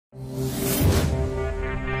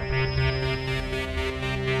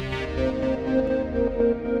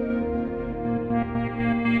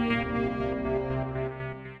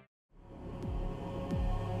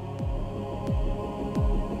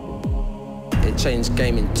It changed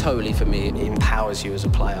gaming totally for me. It empowers you as a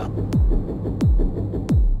player.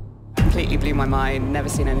 Completely blew my mind, never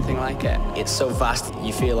seen anything like it. It's so vast,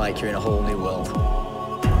 you feel like you're in a whole new world.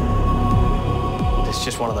 It's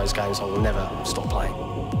just one of those games I will never stop playing.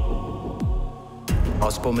 I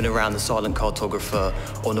was bombing around the silent cartographer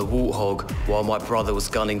on a warthog while my brother was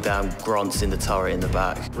gunning down grunts in the turret in the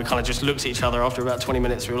back. We kind of just looked at each other after about 20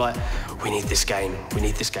 minutes. We were like, we need this game. We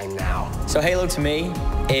need this game now. So Halo to me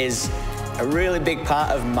is a really big part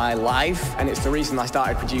of my life, and it's the reason I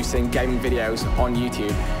started producing gaming videos on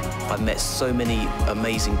YouTube. I met so many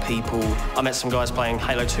amazing people. I met some guys playing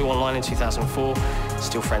Halo 2 online in 2004.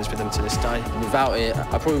 Still friends with them to this day. Without it,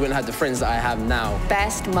 I probably wouldn't have the friends that I have now.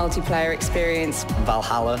 Best multiplayer experience.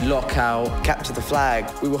 Valhalla, Lockout, Capture the Flag.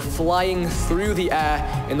 We were flying through the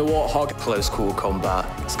air in the Warthog. Close call combat,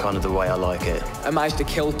 it's kind of the way I like it. I managed to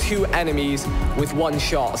kill 2 enemies with 1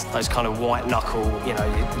 shot. those kind of white knuckle, you know,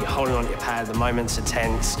 you're holding on to your pad, the moments are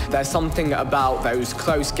tense. There's something about those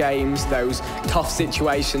close games, those tough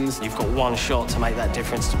situations. You've got one shot to make that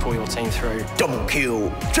difference to pull your team through. Double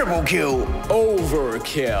kill, triple kill,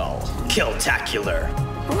 Overkill. Killtacular.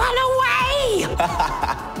 Run away!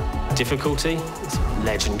 Difficulty, it's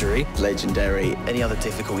legendary. Legendary. Any other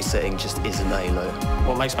difficulty setting just isn't Halo.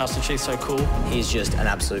 What makes Master Chief so cool? He's just an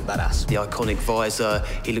absolute badass. The iconic visor,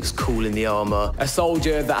 he looks cool in the armor. A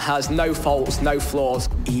soldier that has no faults, no flaws.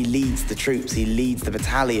 He leads the troops, he leads the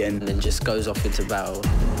battalion. And then just goes off into battle.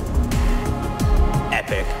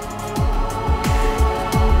 Epic.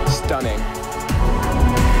 Stunning.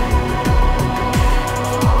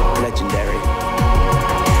 Legendary.